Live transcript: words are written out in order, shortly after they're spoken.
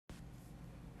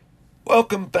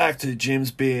Welcome back to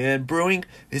Jim's Beer and Brewing.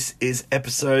 This is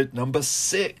episode number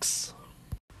 6.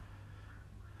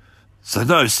 So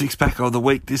no six-pack of the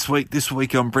week this week. This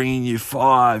week I'm bringing you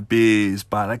 5 beers,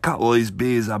 but a couple of these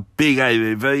beers are big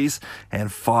ABVs and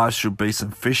 5 should be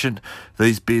sufficient.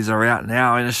 These beers are out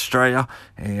now in Australia,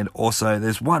 and also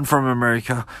there's one from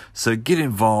America. So get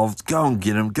involved, go and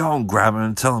get them, go and grab them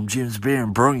and tell them Jim's Beer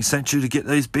and Brewing sent you to get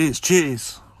these beers.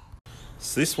 Cheers!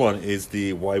 So this one is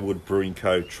the Wayward Brewing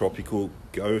Co. Tropical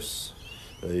Gose,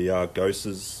 the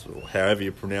Goses, or however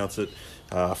you pronounce it.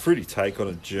 Fruity take on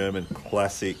a German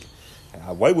classic.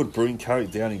 Wayward Brewing Co.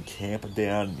 down in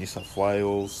Camperdown, New South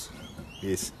Wales.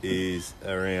 This is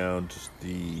around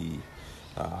the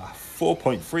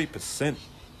 4.3%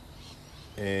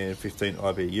 and 15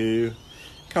 IBU.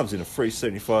 Comes in a free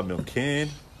 75ml can.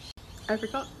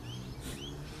 Apricot?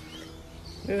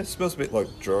 Yeah, it smells a bit like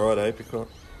dried apricot.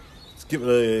 Let's give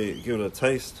it a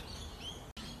taste.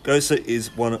 Gose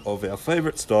is one of our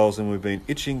favourite styles and we've been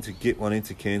itching to get one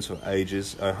into cans for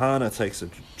ages. Ohana takes a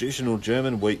traditional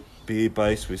German wheat beer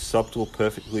base with subtle,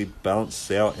 perfectly balanced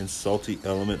sour and salty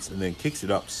elements and then kicks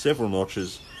it up several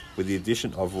notches with the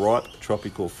addition of ripe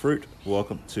tropical fruit.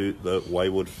 Welcome to the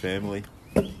Wayward family.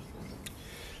 Let's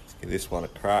give this one a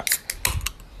crack.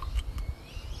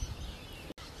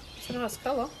 It's a nice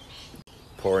colour.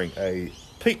 Pouring a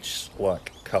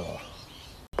peach-like colour.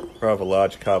 Rather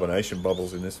large carbonation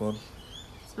bubbles in this one.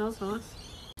 Smells nice.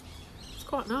 It's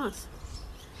quite nice.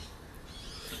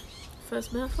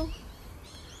 First mouthful.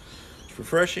 It's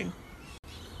refreshing.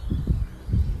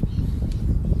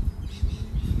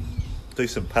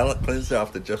 Decent palate cleanser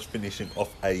after just finishing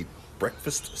off a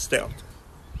breakfast stout.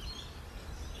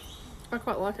 I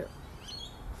quite like it.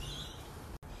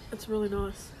 It's really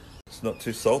nice. It's not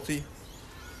too salty,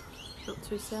 Not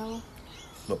too sour.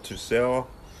 not too sour.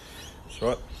 That's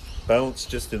right. Balanced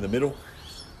just in the middle.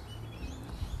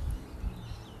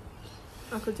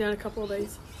 I could down a couple of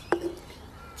these.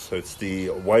 So it's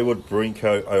the Wayward Brewing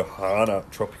Co. Ohana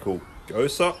Tropical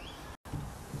Gose.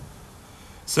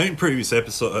 So in previous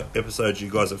episodes, you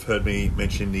guys have heard me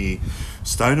mention the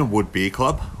Stone and Wood Beer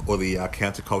Club, or the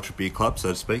Counterculture Beer Club, so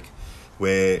to speak,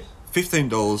 where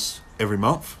 $15 every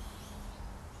month,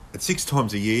 at 6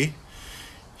 times a year,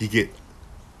 you get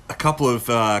a couple of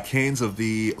cans of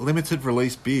the limited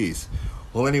release beers.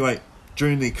 Well, anyway,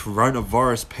 during the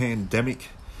coronavirus pandemic,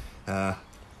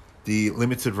 the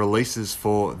limited releases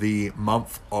for the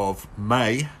month of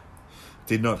May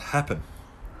did not happen.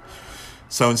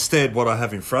 So instead, what I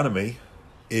have in front of me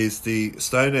is the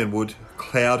Stone and Wood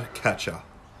Cloud Catcher.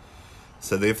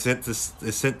 So they sent the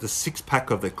 6-pack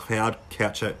of the Cloud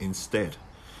Catcher instead.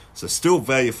 So still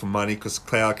value for money because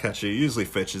Cloud Catcher usually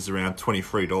fetches around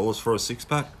 $23 for a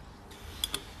 6-pack.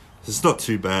 It's not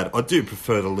too bad. I do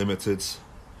prefer the limiteds.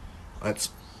 That's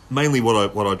mainly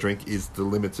what I drink is the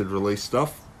limited release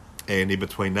stuff, and in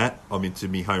between that, I'm into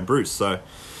me home brews. So,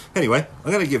 anyway,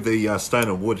 I'm going to give the Stone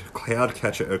and Wood Cloud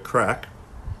Catcher a crack.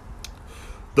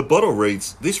 The bottle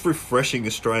reads, "This refreshing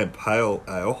Australian pale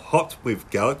ale, hot with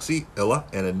Galaxy, Ella,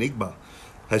 and Enigma,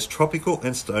 has tropical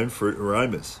and stone fruit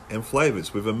aromas and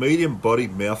flavours with a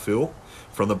medium-bodied mouthfeel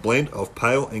from the blend of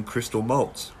pale and crystal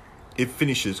malts. It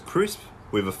finishes crisp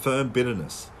with a firm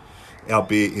bitterness. Our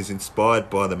beer is inspired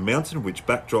by the mountain which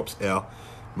backdrops our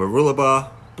Marulabar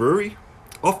brewery,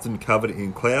 often covered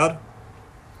in cloud,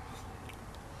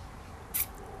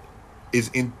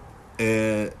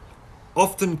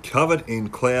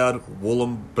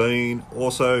 Wollongbean,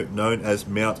 also known as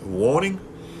Mount Warning,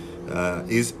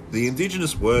 is the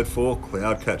indigenous word for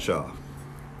cloud catcher."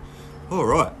 All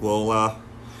right, well,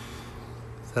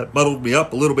 that muddled me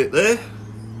up a little bit there.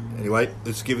 Anyway,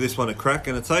 let's give this one a crack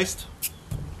and a taste.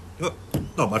 Oh,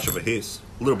 not much of a hiss,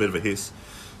 a little bit of a hiss.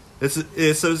 So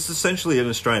it's essentially an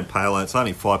Australian pale ale. It's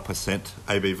only 5%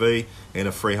 ABV in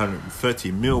a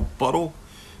 330ml bottle.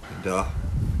 And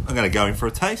I'm going to go in for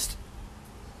a taste.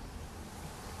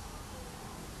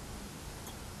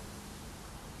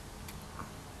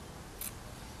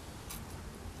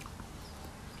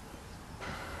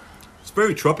 It's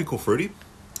very tropical fruity.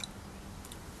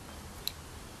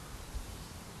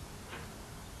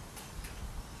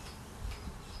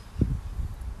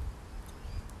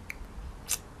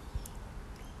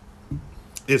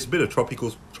 There's a bit of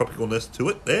tropicalness to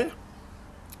it there.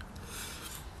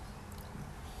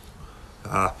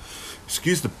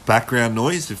 Excuse the background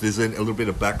noise. If there's a little bit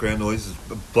of background noise, it's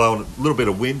blowing a little bit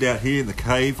of wind out here in the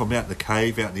cave. I'm out in the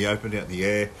cave, out in the open, out in the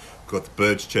air. Got the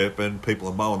birds chirping. People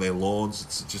are mowing their lawns.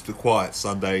 It's just a quiet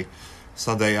Sunday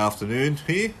afternoon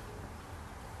here.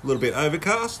 A little bit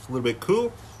overcast, a little bit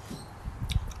cool.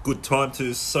 good time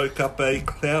to soak up a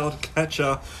cloud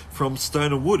catcher from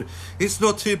Stone & Wood. It's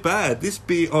not too bad. This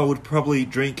beer I would probably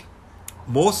drink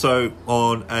more so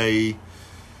on a...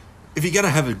 If you're going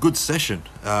to have a good session,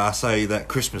 say that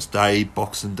Christmas Day,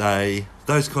 Boxing Day,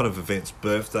 those kind of events,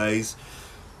 birthdays,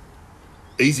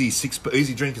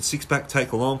 easy drinking six-pack,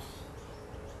 take along.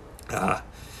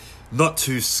 Not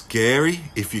too scary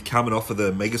if you're coming off of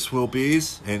the Mega Swirl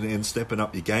beers and stepping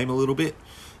up your game a little bit.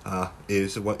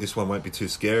 This one won't be too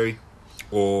scary.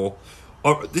 Or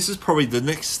this is probably the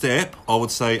next step, I would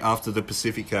say, after the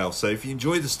Pacific Ale. So if you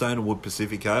enjoy the Stone & Wood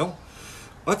Pacific Ale,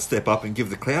 I'd step up and give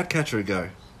the Cloudcatcher a go.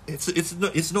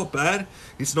 It's not bad.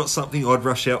 It's not something I'd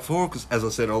rush out for because, as I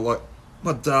said, I like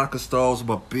my darker styles and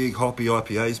my big hoppy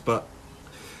IPAs. But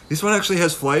this one actually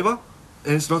has flavour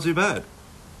and it's not too bad.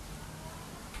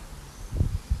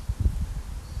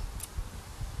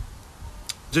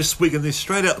 Just swigging this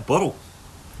straight out the bottle.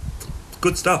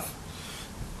 Good stuff.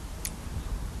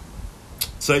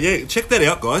 So yeah, check that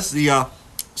out, guys. The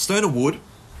Stone & Wood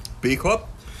Beer Club,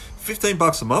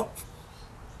 $15 a month.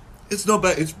 It's not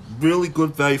bad. It's really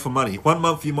good value for money. 1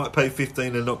 month you might pay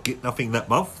 $15 and not get nothing that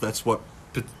month. That's what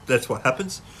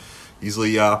happens.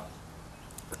 Usually,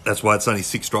 that's why it's only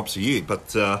 6 drops a year.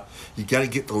 But you're going to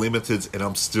get the limiteds, and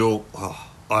I'm still.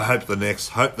 I hope the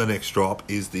next drop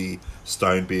is the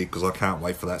Stone beer because I can't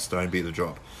wait for that Stone beer to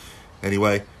drop.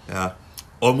 Anyway,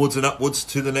 onwards and upwards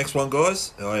to the next one,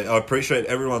 guys. I appreciate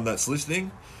everyone that's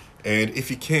listening, and if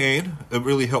you can, it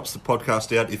really helps the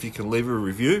podcast out if you can leave a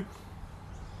review.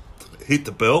 Hit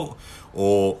the bell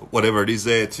or whatever it is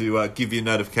there to give you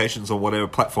notifications on whatever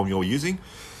platform you're using.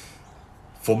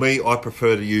 For me, I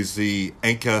prefer to use the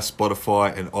Anchor,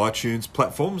 Spotify, and iTunes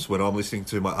platforms when I'm listening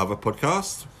to my other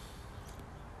podcasts.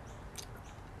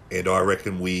 And I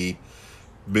reckon we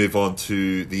move on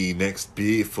to the next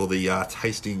beer for the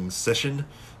tasting session.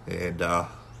 And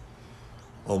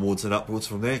onwards and upwards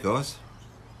from there, guys.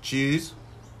 Cheers.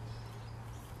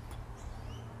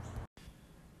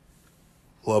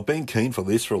 Well, I've been keen for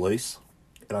this release,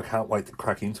 and I can't wait to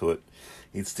crack into it.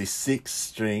 It's the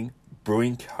 6-string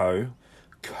Brewing Co.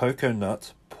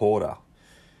 Coconut Porter.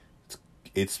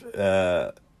 Its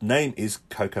name is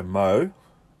Kokomo,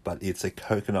 but it's a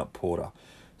coconut porter.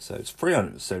 So it's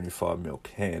 375ml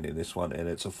can in this one, and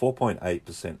it's a 4.8%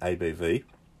 ABV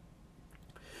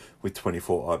with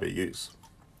 24 IBUs.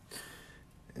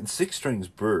 And 6 Strings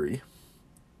Brewery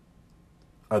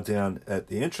are down at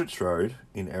the Entrance Road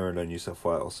in Arundel, New South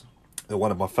Wales. They're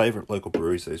one of my favourite local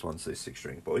breweries, these 6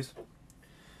 String boys.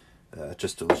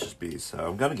 Just delicious beers, so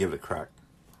I'm going to give it a crack.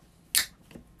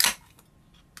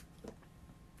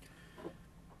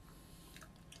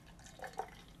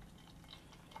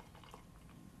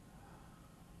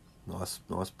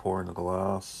 Nice pour in the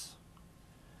glass.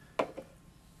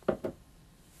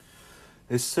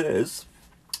 It says,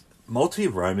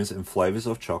 malty aromas and flavours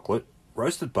of chocolate,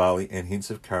 roasted barley and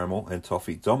hints of caramel and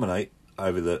toffee dominate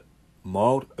over the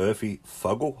mild, earthy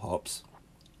Fuggle hops.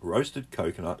 Roasted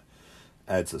coconut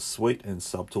adds a sweet and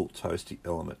subtle toasty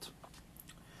element.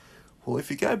 Well, if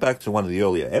you go back to one of the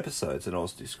earlier episodes and I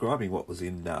was describing what was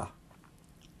in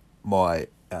my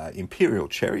Imperial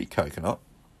Cherry Coconut,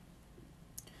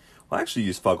 I actually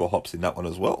used Fuggle hops in that one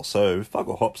as well. So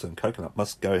Fuggle hops and coconut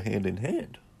must go hand in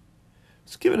hand.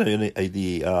 Let's give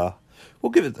it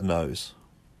we'll give it the nose.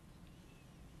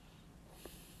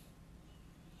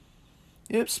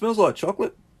 Yep, smells like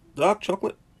chocolate. Dark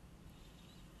chocolate.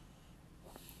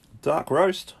 Dark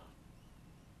roast.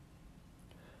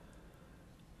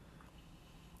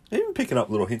 Even picking up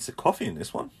little hints of coffee in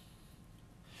this one.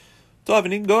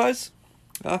 Diving in, guys.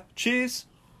 Cheers.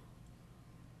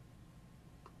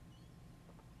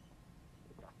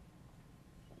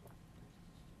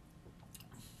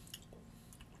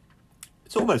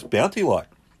 It's almost Bounty-like.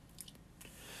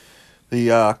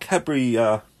 The Cadbury...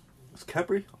 It's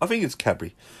Cadbury? I think it's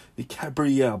Cadbury. The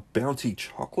Cadbury Bounty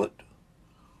chocolate.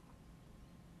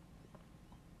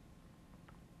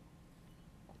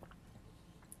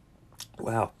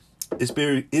 Wow. This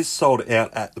beer is sold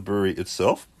out at the brewery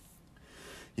itself.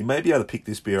 You may be able to pick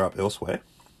this beer up elsewhere.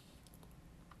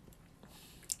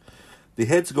 The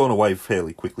head's gone away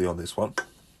fairly quickly on this one.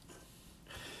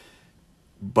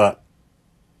 But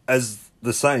as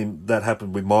the same, that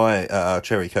happened with my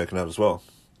cherry coconut as well.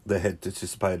 The head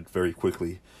dissipated very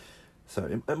quickly.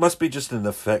 So it must be just an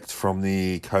effect from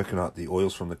the coconut, the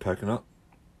oils from the coconut.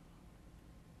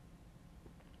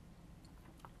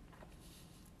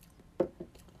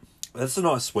 That's a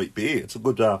nice sweet beer. It's a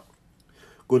good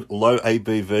low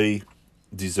ABV,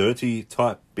 desserty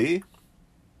type beer,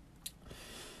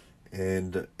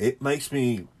 and it makes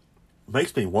me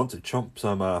want to chomp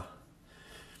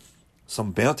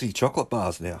some Bounty chocolate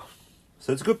bars now.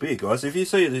 So it's a good beer, guys. If you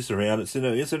see this around, it's in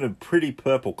a pretty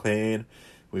purple can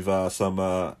with some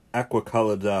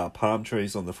aqua-coloured palm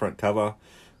trees on the front cover.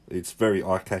 It's very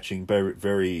eye-catching, very,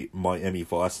 very Miami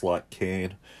Vice-like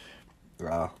can.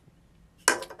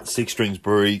 Six Strings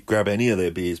Brewery, grab any of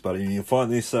their beers, but if you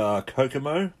find this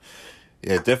Kokomo,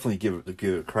 yeah, definitely give it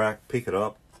a crack. Pick it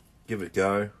up, give it a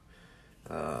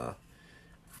go.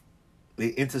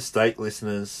 The interstate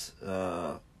listeners,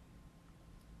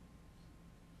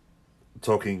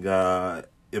 talking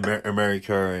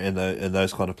America and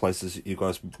those kind of places, you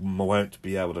guys won't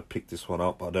be able to pick this one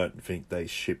up. I don't think they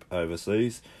ship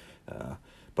overseas.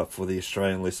 But for the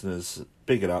Australian listeners,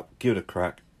 pick it up, give it a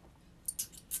crack.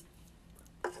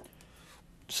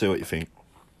 See what you think.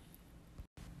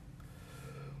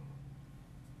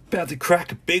 About to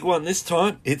crack a big one this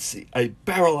time. It's a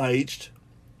barrel-aged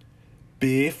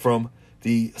beer from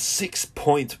the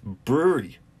Sixpoint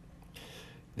Brewery.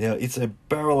 Now, it's a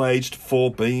barrel-aged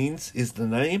 4 beans is the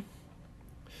name.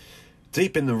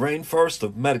 Deep in the rainforest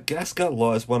of Madagascar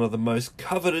lies one of the most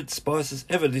coveted spices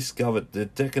ever discovered, the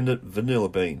decadent vanilla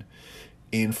bean.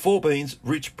 In 4 beans,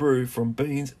 rich brew from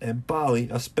beans and barley,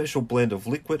 a special blend of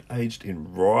liquid aged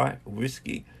in rye,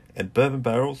 whiskey, and bourbon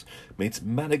barrels meets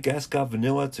Madagascar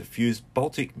vanilla to fuse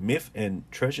Baltic myth and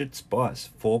treasured spice.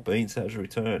 4 beans has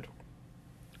returned.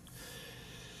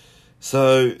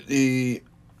 So, the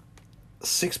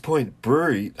Sixpoint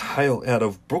Brewery hail out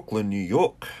of Brooklyn, New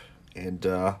York, and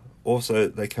also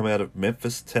they come out of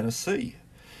Memphis, Tennessee.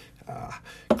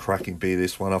 Cracking beer,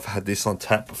 this one. I've had this on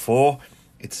tap before.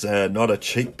 It's not a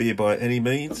cheap beer by any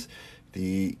means.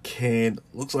 The can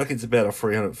looks like it's about a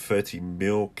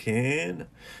 330ml can.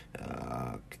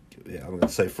 Yeah, I'm going to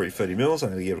say 330 mils. I'm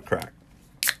going to give it a crack.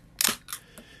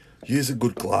 Use a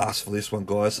good glass for this one,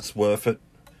 guys. It's worth it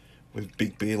with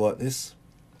big beer like this.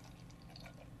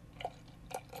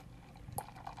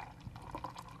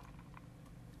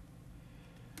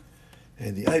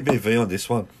 And the ABV on this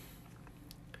one,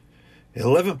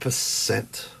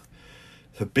 11%.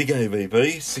 The big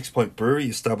ABV, Sixpoint Brewery,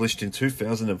 established in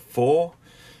 2004.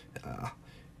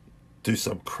 Do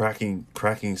some cracking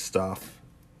stuff.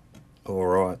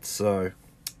 Alright, so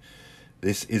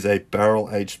this is a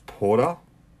barrel-aged porter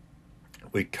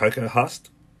with cocoa husk,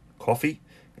 coffee,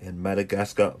 and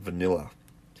Madagascar vanilla.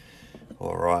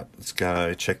 Alright, let's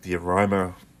go check the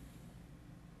aroma.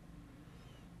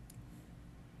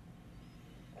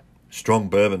 Strong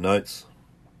bourbon notes.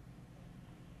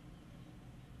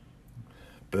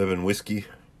 Bourbon whiskey.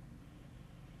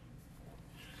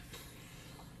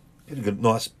 Get a good,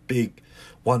 nice, big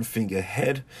 1-finger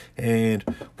head. And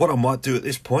what I might do at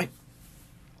this point,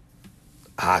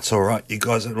 it's alright, you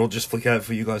guys, it'll just flick over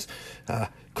for you guys.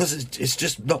 Because it's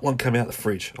just not long come out the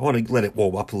fridge. I want to let it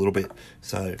warm up a little bit.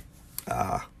 So,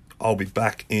 I'll be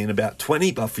back in about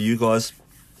 20, but for you guys,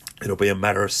 it'll be a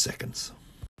matter of seconds.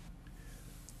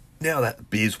 Now that the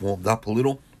beer's warmed up a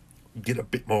little, you get a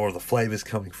bit more of the flavours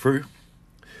coming through.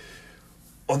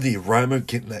 On the aroma,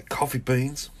 getting that coffee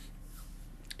beans,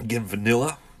 getting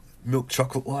vanilla, milk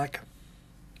chocolate like.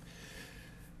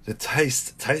 The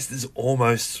taste is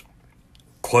almost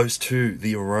close to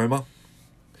the aroma.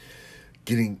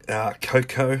 Getting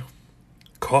cocoa,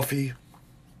 coffee,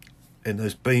 and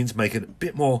those beans make it a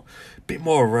bit more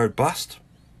robust.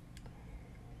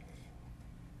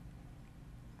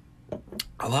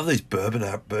 I love these bourbon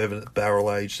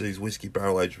barrel aged, these whiskey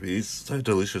barrel aged beers. So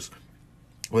delicious.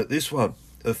 But this one,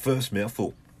 the first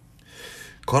mouthful,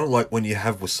 kind of like when you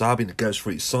have wasabi and it goes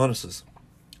through your sinuses.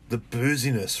 The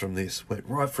booziness from this went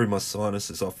right through my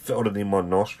sinuses. I felt it in my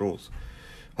nostrils.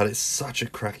 But it's such a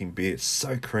cracking beer. It's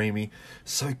so creamy,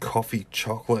 so coffee,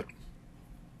 chocolate,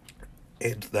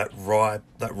 and that rye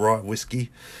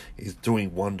whiskey is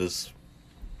doing wonders.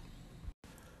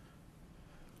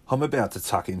 I'm about to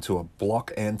tuck into a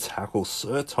block and tackle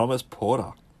Sir Thomas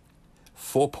Porter.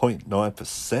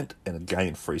 4.9% and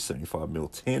again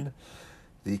 375ml tin.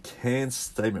 The can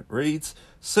statement reads,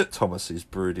 Sir Thomas is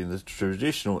brewed in the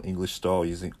traditional English style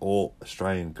using all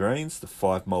Australian grains. The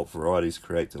 5 malt varieties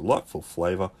create delightful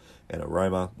flavour and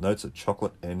aroma, notes of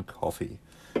chocolate and coffee.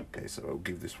 Okay, so I'll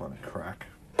give this one a crack.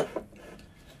 Get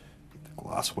the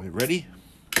glassware ready.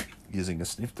 Using a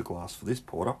snifter glass for this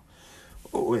porter.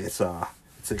 Oh, it's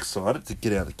excited to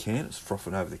get out of the can. It's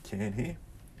frothing over the can here.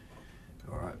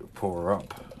 Alright, we'll pour her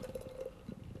up.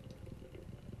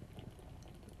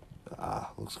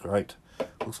 Looks great.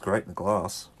 Looks great in the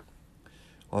glass.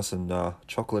 Nice and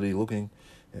chocolatey looking.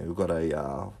 And we've got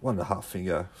a 1.5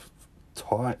 finger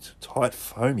tight,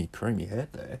 foamy, creamy head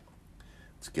there.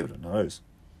 Let's give it a nose.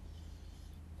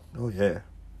 Oh yeah.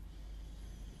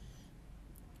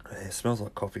 It smells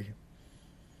like coffee.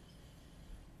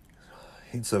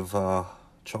 hints of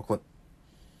chocolate.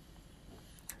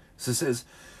 So it says,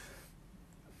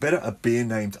 better a beer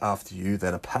named after you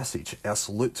than a passage. Our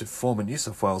salute to former New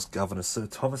South Wales Governor Sir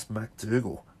Thomas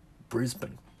MacDougall,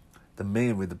 Brisbane, the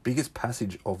man with the biggest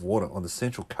passage of water on the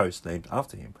Central Coast named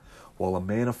after him. While a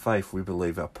man of faith, we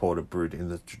believe our porter brewed in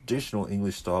the traditional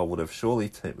English style would have surely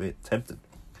tempted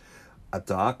a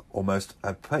dark, almost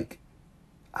opaque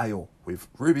ale with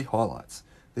ruby highlights.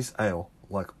 This ale,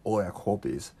 like all our core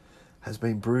beers, has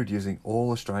been brewed using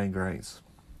all Australian grains.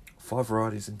 5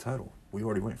 varieties in total. We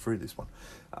already went through this one.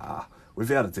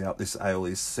 Without a doubt, this ale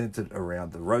is centered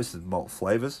around the roasted malt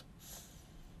flavours.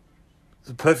 It's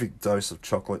a perfect dose of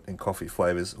chocolate and coffee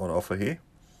flavours on offer here.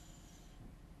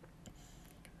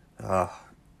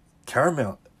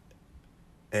 Caramel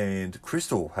and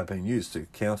crystal have been used to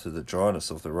counter the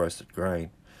dryness of the roasted grain.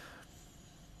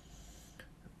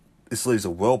 This leaves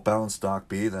a well-balanced dark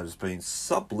beer that has been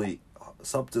subtly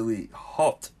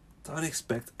hopped. Don't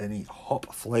expect any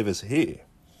hop flavours here.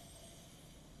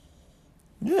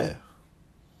 Yeah.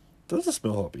 Doesn't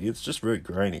smell hoppy. It's just very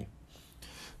grainy.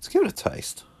 Let's give it a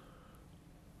taste.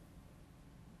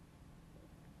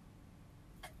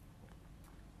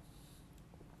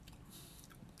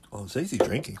 Oh, it's easy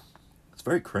drinking. It's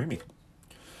very creamy.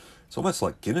 It's almost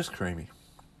like Guinness creamy.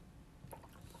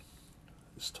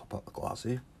 Just top up the glass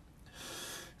here.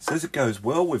 It says it goes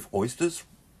well with oysters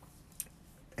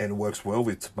and works well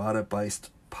with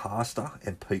tomato-based pasta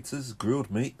and pizzas,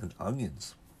 grilled meat and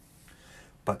onions.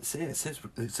 But yeah, it says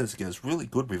it goes really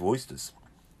good with oysters.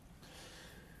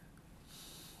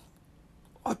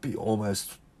 I'd be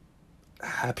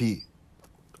happy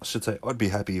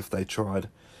if they tried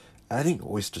adding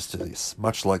oysters to this,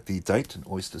 much like the Dayton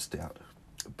Oyster Stout.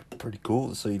 Pretty cool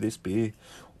to see this beer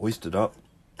oystered up.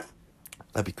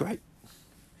 That'd be great.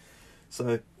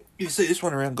 So, you see this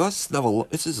one around, guys.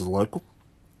 This is a local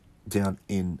down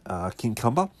in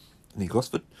Kincumber, near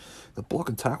Gosford. The Block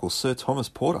and Tackle Sir Thomas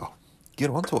Porter. Get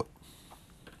onto it.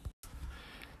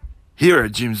 Here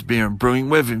at Jim's Beer and Brewing,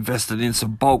 we've invested in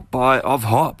some bulk buy of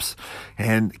hops.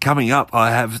 And coming up, I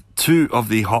have 2 of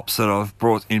the hops that I've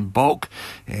brought in bulk.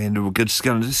 And we're just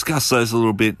going to discuss those a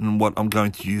little bit and what I'm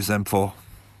going to use them for.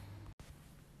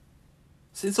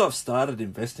 Since I've started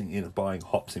investing in buying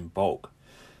hops in bulk,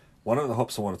 one of the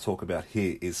hops I want to talk about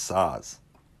here is SARS.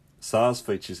 SARS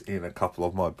features in a couple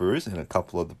of my brews and a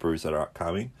couple of the brews that are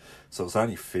upcoming. So it's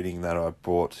only fitting that I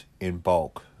bought in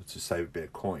bulk to save a bit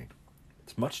of coin.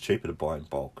 It's much cheaper to buy in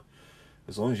bulk,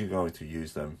 as long as you're going to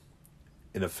use them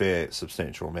in a fair,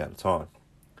 substantial amount of time.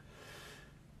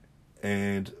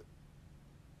 And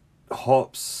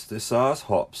hops, the SARS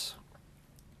hops.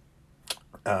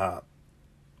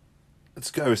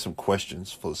 Let's go with some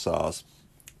questions for the SARS.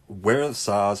 Where are the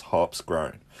SARS hops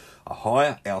grown? A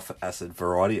higher alpha acid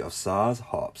variety of SARS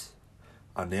hops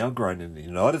are now grown in the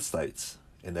United States,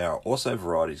 and there are also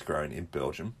varieties grown in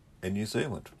Belgium and New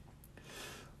Zealand.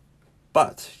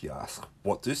 But, you ask,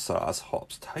 what do SARS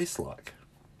hops taste like?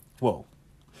 Well,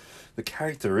 the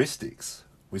characteristics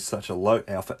with such a low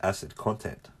alpha acid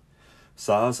content.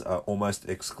 SARS are almost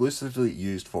exclusively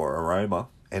used for aroma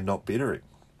and not bittering.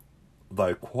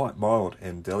 Though quite mild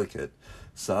and delicate,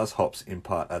 SARS hops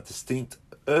impart a distinct,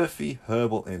 earthy,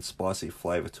 herbal and spicy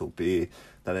flavour to a beer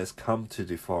that has come to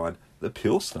define the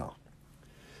Pilsner.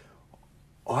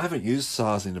 I haven't used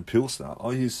SARS in the Pilsner.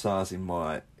 I use SARS in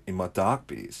my dark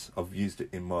beers. I've used it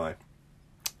in my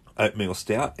oatmeal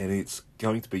stout, and it's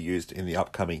going to be used in the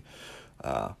upcoming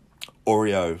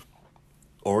Oreo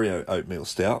oatmeal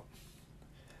stout.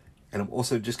 And I'm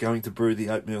also just going to brew the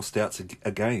oatmeal stouts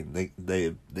again.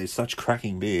 They're such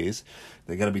cracking beers.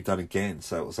 They're going to be done again.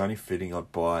 So it was only fitting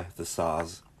I'd buy the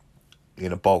SARS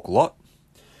in a bulk lot.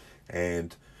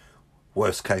 And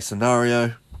worst case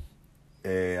scenario,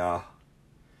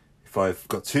 if I've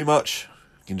got too much,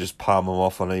 I can just palm them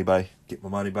off on eBay, get my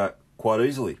money back quite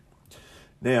easily.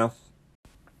 Now,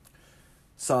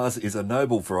 SARS is a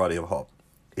noble variety of hop.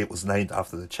 It was named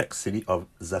after the Czech city of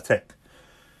Zatek.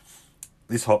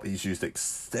 This hop is used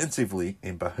extensively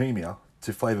in Bohemia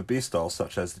to flavour beer styles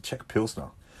such as the Czech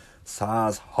Pilsner.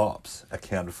 SARS hops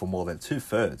accounted for more than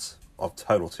 2/3 of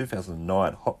total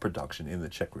 2009 hop production in the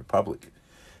Czech Republic.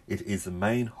 It is the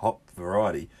main hop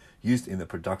variety used in the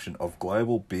production of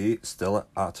global beer Stella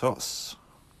Artois.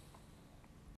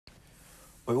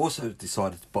 I also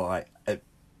decided to buy a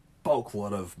bulk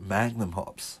lot of Magnum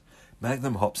hops.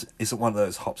 Magnum hops isn't one of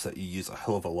those hops that you use a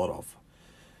hell of a lot of.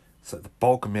 So the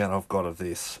bulk amount I've got of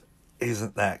this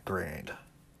isn't that grand,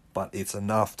 but it's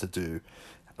enough to do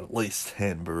at least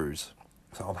 10 brews.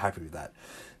 So I'm happy with that.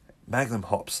 Magnum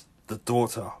hops, the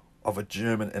daughter of a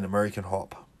German and American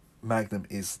hop, Magnum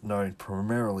is known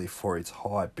primarily for its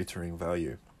high bittering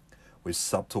value, with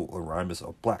subtle aromas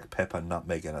of black pepper,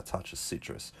 nutmeg, and a touch of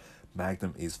citrus.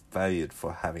 Magnum is valued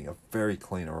for having a very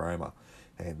clean aroma,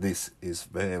 and this is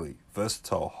very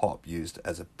versatile hop used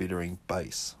as a bittering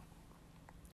base.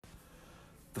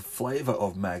 The flavour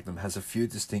of Magnum has a few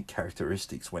distinct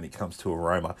characteristics when it comes to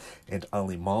aroma and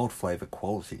only mild flavour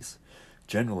qualities.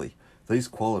 Generally, these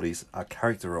qualities are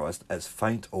characterised as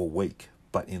faint or weak,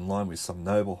 but in line with some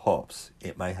noble hops,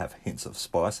 it may have hints of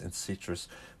spice and citrus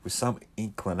with some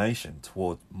inclination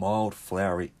toward mild,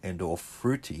 flowery and or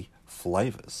fruity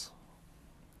flavours.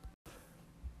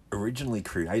 Originally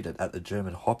created at the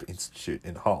German Hop Institute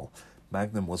in Hull,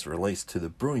 Magnum was released to the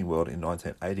brewing world in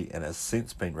 1980 and has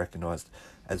since been recognised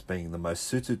as being the most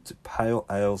suited to pale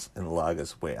ales and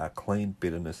lagers where a clean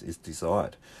bitterness is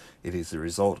desired. It is the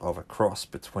result of a cross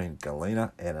between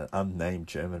Galena and an unnamed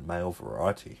German male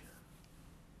variety.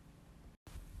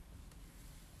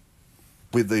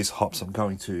 With these hops, I'm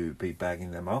going to be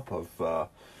bagging them up. I've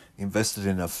invested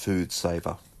in a food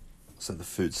saver. So the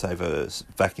food saver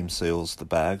vacuum seals the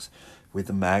bags. With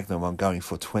the Magnum, I'm going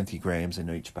for 20 grams in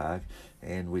each bag.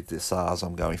 And with the SARS,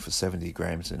 I'm going for 70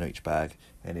 grams in each bag.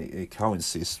 And it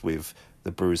coincides with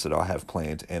the brews that I have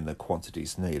planned and the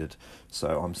quantities needed.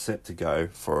 So I'm set to go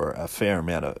for a fair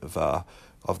amount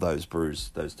of those brews,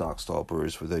 those dark style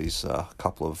brews with these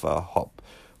couple of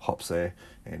hops there.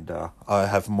 And I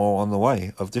have more on the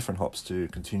way of different hops to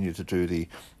continue to do the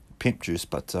pimp juice.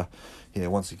 But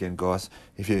once again, guys,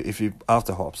 if you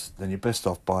after hops, then you're best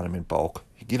off buying them in bulk.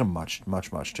 You get them much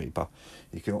cheaper.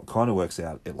 It kind of works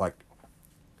out.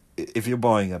 If you're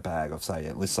buying a bag of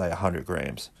let's say 100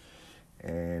 grams,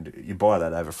 and you buy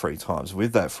that over 3 times.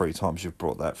 With that 3 times, you've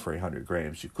brought that 300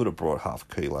 grams. You could have brought half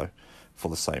a kilo for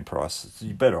the same price. So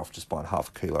you're better off just buying half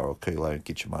a kilo or a kilo and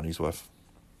get your money's worth.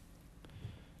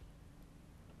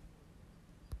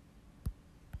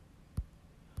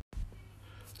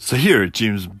 So here at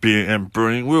Jim's Beer and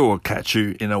Brewing, we will catch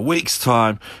you in a week's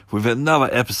time with another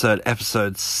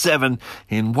episode 7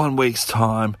 in 1 week's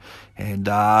time. And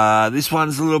this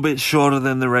one's a little bit shorter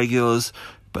than the regulars,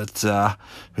 but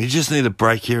we just need a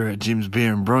break here at Jim's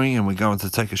Beer and Brewing, and we're going to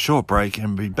take a short break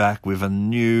and be back with a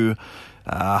new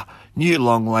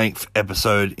long length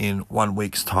episode in 1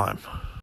 week's time.